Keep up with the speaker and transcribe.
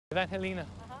Evangelina.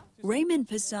 Raymond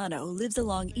Pisano lives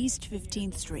along East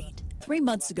 15th Street. 3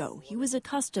 months ago, he was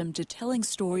accustomed to telling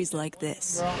stories like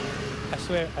this. Girl, I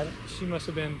swear, she must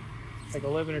have been like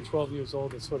 11 or 12 years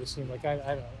old. It sort of seemed like, I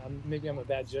don't know, maybe I'm a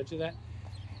bad judge of that.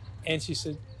 And she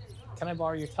said, can I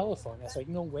borrow your telephone? I was like,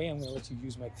 no way I'm going to let you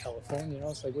use my telephone.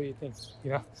 It's like, what do you think?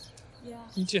 Yeah.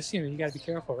 You just, you got to be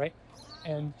careful, right?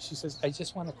 And she says, I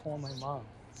just want to call my mom.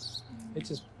 It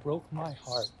just broke my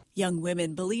heart. Young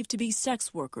women believed to be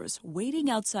sex workers waiting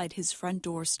outside his front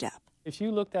doorstep. If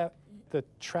you looked at the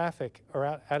traffic or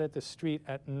out at the street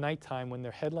at nighttime when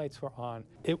their headlights were on,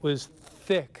 it was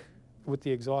thick with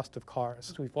the exhaust of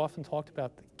cars. We've often talked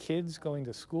about the kids going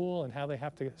to school and how they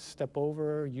have to step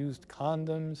over used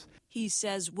condoms. He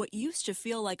says what used to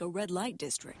feel like a red light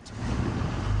district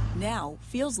now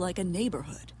feels like a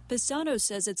neighborhood. Pisano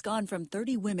says it's gone from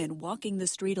 30 women walking the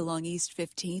street along East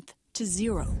 15th to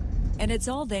 0. And it's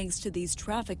all thanks to these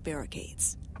traffic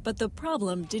barricades. But the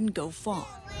problem didn't go far.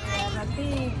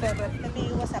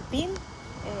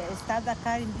 Start the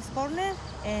car in this corner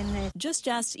and just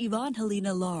asked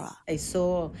Evangelina Lara. I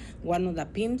saw one of the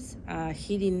pimps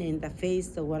hitting in the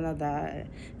face of one of the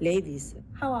ladies.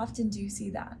 How often do you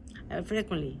see that?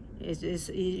 Frequently. It's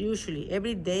usually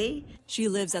every day. She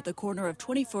lives at the corner of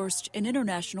 21st and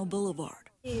International Boulevard.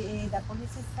 The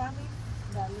police is coming.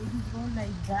 The ladies go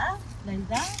like that,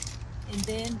 and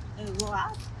then go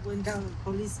out when the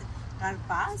police car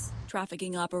pass.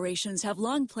 Trafficking operations have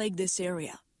long plagued this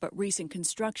area. But recent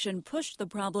construction pushed the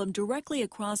problem directly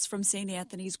across from St.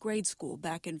 Anthony's grade school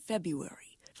back in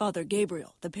February. Father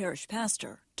Gabriel, the parish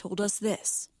pastor, told us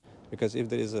this. Because if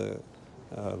there is a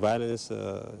violence,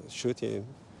 shooting,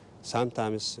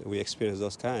 sometimes we experience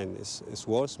those kind. It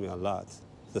worries me a lot.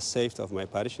 The safety of my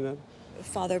parishioner.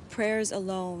 Father, prayers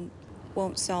alone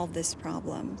won't solve this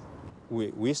problem.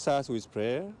 We start with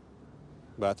prayer,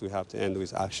 but we have to end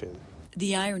with action.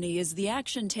 The irony is the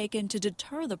action taken to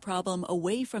deter the problem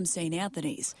away from St.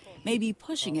 Anthony's may be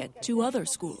pushing it to other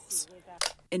schools.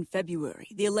 In February,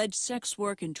 the alleged sex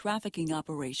work and trafficking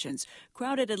operations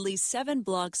crowded at least 7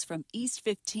 blocks from East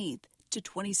 15th to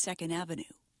 22nd Avenue.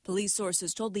 Police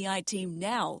sources told the I-Team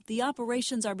now the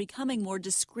operations are becoming more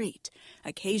discreet,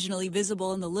 occasionally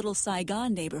visible in the Little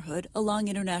Saigon neighborhood along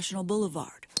International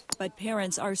Boulevard. But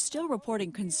parents are still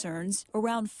reporting concerns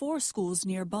around 4 schools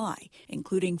nearby,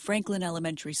 including Franklin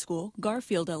Elementary School,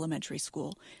 Garfield Elementary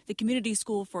School, the Community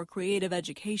School for Creative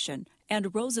Education,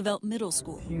 and Roosevelt Middle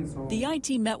School. The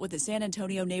IT met with the San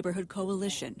Antonio Neighborhood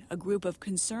Coalition, a group of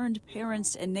concerned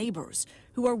parents and neighbors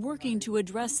who are working to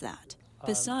address that.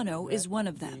 Pisano is one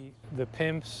of them. The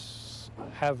pimps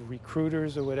have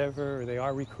recruiters or whatever, or they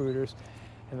are recruiters,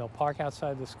 and they'll park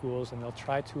outside the schools and they'll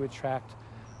try to attract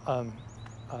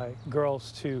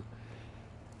girls to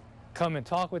come and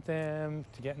talk with them,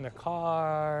 to get in their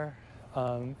car,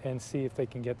 and see if they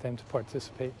can get them to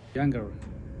participate. Younger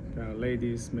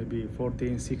ladies, maybe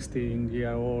 14,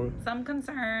 16-year-old. Some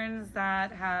concerns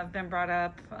that have been brought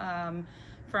up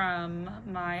from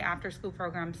my after-school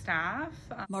program staff.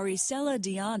 Maricela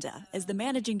Deonda is the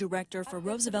managing director for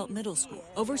Roosevelt Middle School,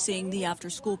 overseeing the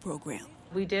after-school program.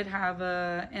 We did have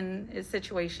a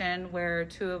situation where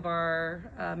 2 of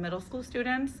our middle school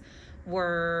students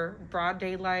were broad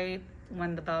daylight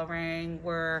when the bell rang,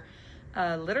 were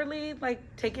literally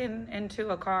taken into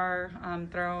a car,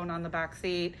 thrown on the back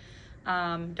seat.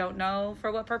 Don't know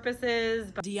for what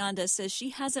purposes. But Deonda says she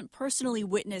hasn't personally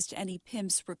witnessed any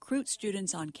pimps recruit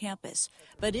students on campus,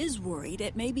 but is worried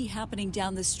it may be happening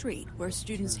down the street where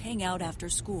students hang out after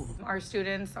school. Our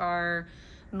students are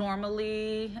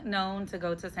normally known to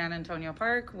go to San Antonio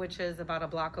Park, which is about a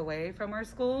block away from our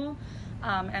school.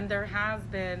 And there has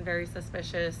been very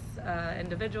suspicious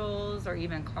individuals or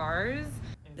even cars.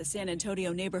 The San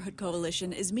Antonio Neighborhood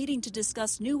Coalition is meeting to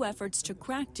discuss new efforts to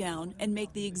crack down and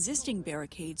make the existing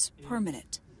barricades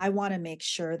permanent. I want to make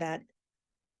sure that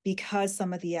because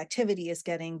some of the activity is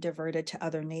getting diverted to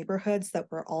other neighborhoods, that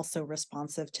we're also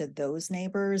responsive to those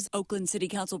neighbors. Oakland City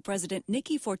Council President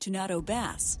Nikki Fortunato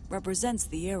Bass represents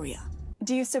the area.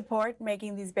 Do you support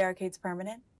making these barricades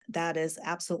permanent? That is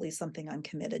absolutely something I'm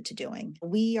committed to doing.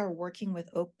 We are working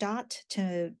with OakDOT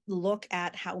to look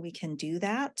at how we can do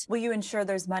that. Will you ensure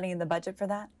there's money in the budget for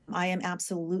that? I am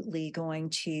absolutely going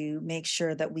to make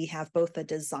sure that we have both the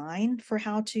design for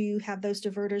how to have those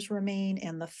diverters remain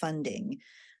and the funding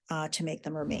to make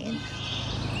them remain.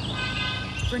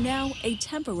 For now, a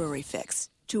temporary fix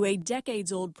to a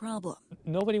decades-old problem.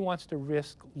 Nobody wants to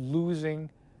risk losing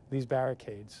these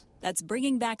barricades. That's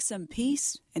bringing back some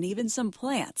peace and even some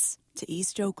plants to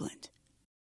East Oakland.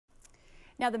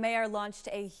 Now, the mayor launched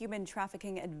a human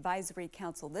trafficking advisory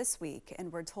council this week,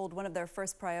 and we're told one of their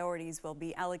first priorities will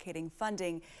be allocating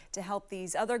funding to help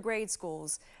these other grade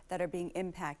schools that are being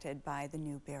impacted by the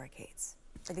new barricades.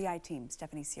 For the I-Team,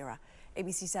 Stephanie Sierra,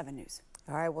 ABC 7 News.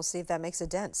 All right, we'll see if that makes a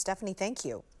dent. Stephanie, thank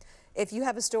you. If you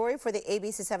have a story for the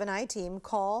ABC 7 I-Team,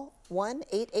 call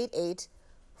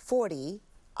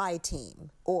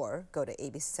 1-888-40-I-Team or go to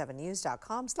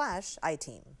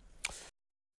abc7news.com/I-Team.